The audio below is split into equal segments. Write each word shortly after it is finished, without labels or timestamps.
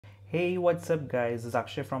Hey, what's up guys, this is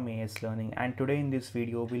Akshay from AS Learning, and today in this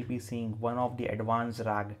video we'll be seeing one of the advanced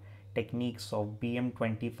RAG techniques of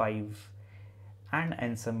BM25 and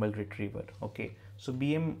Ensemble retriever. Okay, so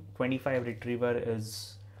BM25 retriever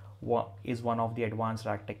is one of the advanced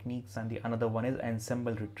RAG techniques, and the another one is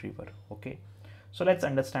Ensemble retriever. Okay, so let's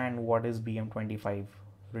understand what is BM25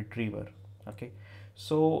 retriever. Okay,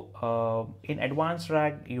 so in advanced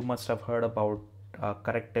RAG you must have heard about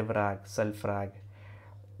corrective RAG, self RAG,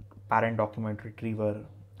 parent document retriever,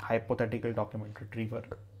 hypothetical document retriever.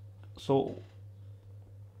 So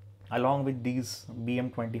along with these,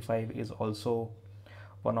 BM25 is also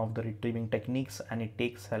one of the retrieving techniques, and it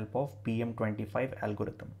takes help of BM25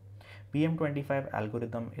 algorithm. BM25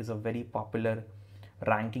 algorithm is a very popular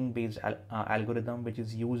ranking based algorithm which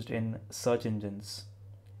is used in search engines.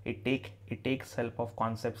 It takes help of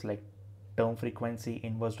concepts like term frequency,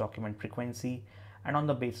 inverse document frequency, and on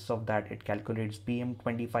the basis of that it calculates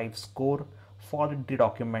BM25 score for the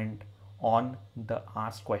document on the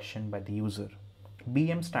asked question by the user.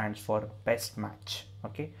 BM stands for best match.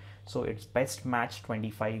 Okay, so it's best match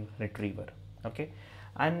 25 retriever. Okay,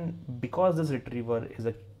 and because this retriever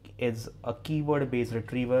is a keyword based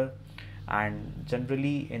retriever, and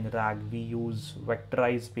generally in RAG we use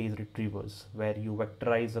vectorized based retrievers where you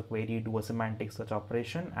vectorize a query, do a semantic search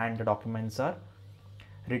operation, and the documents are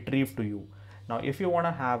retrieved to you. Now if you want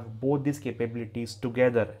to have both these capabilities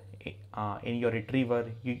together in your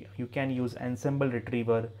retriever, you can use Ensemble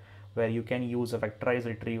retriever, where you can use a vectorized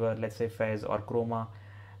retriever, let's say Fez or Chroma,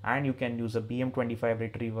 and you can use a BM25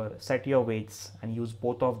 retriever, set your weights and use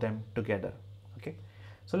both of them together. Okay,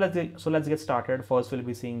 so let's get started. First we'll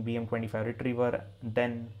be seeing BM25 retriever,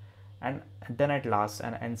 then at last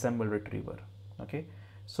an Ensemble retriever. Okay,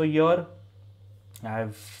 so here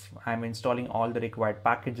I'm installing all the required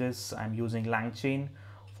packages. I'm using LangChain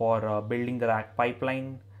for building the RAG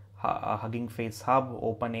pipeline, Hugging Face Hub,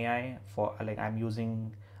 OpenAI for I'm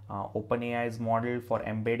using OpenAI's model for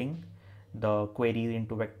embedding the query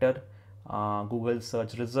into vector, Google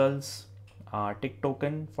search results, tick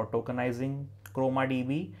token for tokenizing,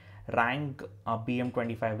 ChromaDB, rank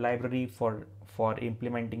BM25 library for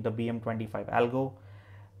implementing the BM25 algo,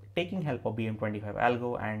 taking help of BM25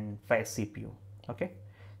 algo, and Fez CPU. Okay,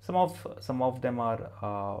 some of them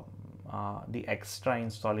are the extra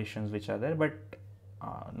installations which are there, but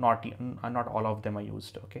not all of them are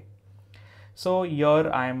used. Okay, so here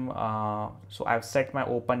I've set my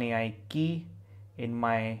OpenAI key in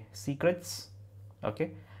my secrets.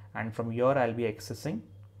 Okay, and from here I'll be accessing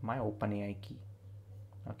my OpenAI key.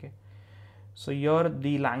 Okay, so here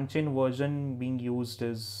the LangChain version being used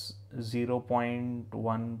is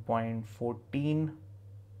 0.1.14.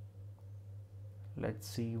 Let's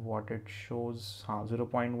see what it shows.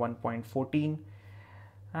 0.1.14,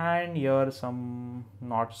 and here some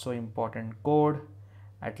not so important code.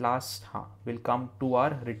 At last will come to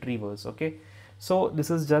our retrievers. Okay, so this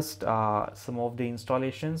is just some of the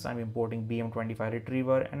installations. I'm importing BM25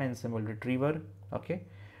 retriever and Ensemble retriever. Okay,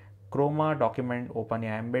 Chroma, document,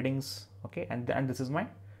 OpenAI embeddings. Okay, and this is my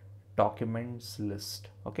documents list.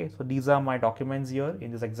 Okay, so these are my documents here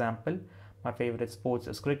in this example. My favorite sports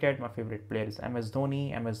is cricket. My favorite player is MS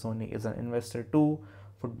Dhoni. MS Dhoni is an investor too.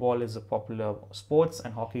 Football is a popular sports,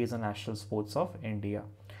 and hockey is a national sports of India.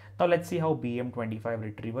 Now let's see how BM25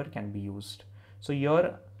 retriever can be used. So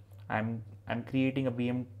here I'm creating a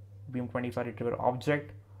BM25 retriever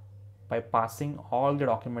object by passing all the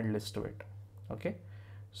document list to it. Okay,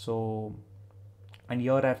 so and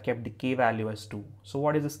here I've kept the k value as 2. So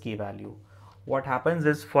what is this k value? What happens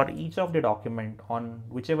is for each of the document on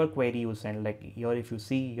whichever query you send, like here if you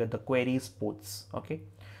see here the query is sports. Okay,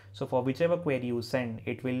 so for whichever query you send,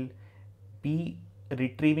 it will be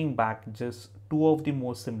retrieving back just 2 of the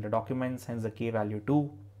most similar documents, hence the k value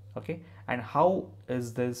 2. Okay, and how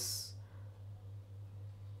is this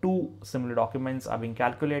 2 similar documents are being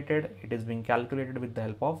calculated? It is being calculated with the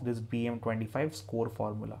help of this BM25 score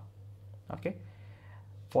formula. Okay,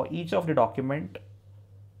 for each of the document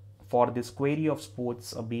for this query of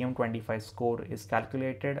sports, a BM25 score is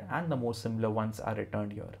calculated and the most similar ones are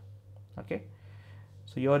returned here. Okay,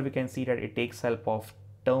 so here we can see that it takes help of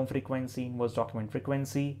term frequency, inverse document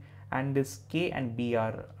frequency, and this k and b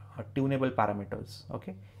are tunable parameters.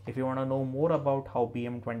 Okay, if you want to know more about how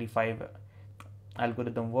BM25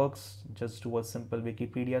 algorithm works, just do a simple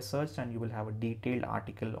Wikipedia search and you will have a detailed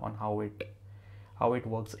article on how it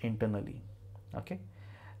works internally. Okay,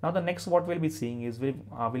 now the next what we'll be seeing is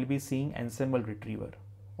we'll be seeing Ensemble retriever.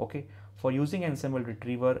 Okay, for using Ensemble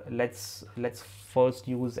retriever, let's first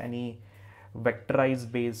use any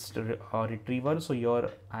vectorized based retriever. So here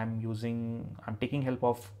I'm taking help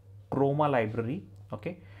of Chroma library,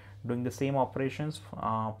 okay, doing the same operations,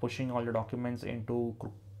 pushing all the documents into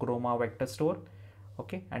Chroma vector store.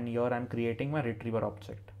 Okay, and here I'm creating my retriever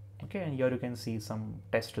object. Okay, and here you can see some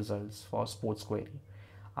test results for sports query.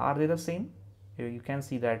 Are they the same? You can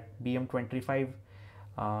see that BM25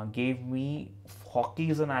 gave me hockey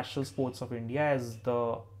is the national sports of India as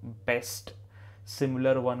the best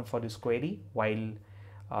similar one for this query, while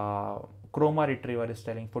uh, Chroma retriever is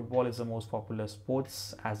telling football is the most popular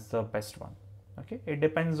sports as the best one. Okay, it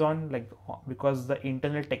depends on, like, because the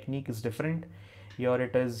internal technique is different. Here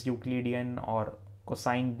it is Euclidean or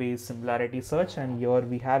cosine based similarity search, and here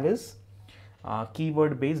we have is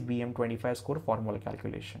keyword based BM25 score formula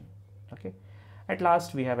calculation. Okay, at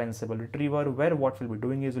last we have Ensemble retriever, where what we'll be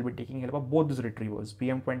doing is we'll be taking help of both these retrievers,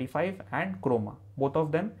 BM25 and Chroma, both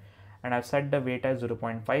of them, and I've set the weight as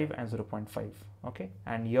 0.5 and 0.5. Okay,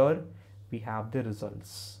 and here we have the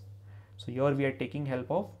results. So here we are taking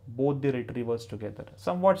help of both the retrievers together,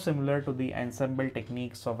 somewhat similar to the ensemble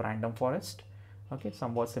techniques of random forest. Okay,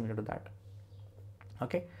 somewhat similar to that.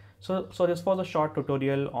 Okay, so this was a short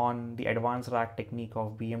tutorial on the advanced RAG technique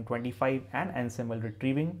of BM25 and ensemble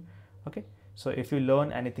retrieving. Okay, so if you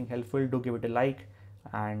learn anything helpful, do give it a like,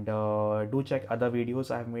 and do check other videos.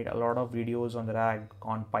 I have made a lot of videos on the RAG,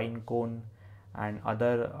 on Pinecone and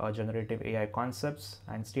other generative AI concepts,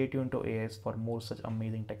 and stay tuned to AIS for more such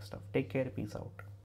amazing tech stuff. Take care, peace out.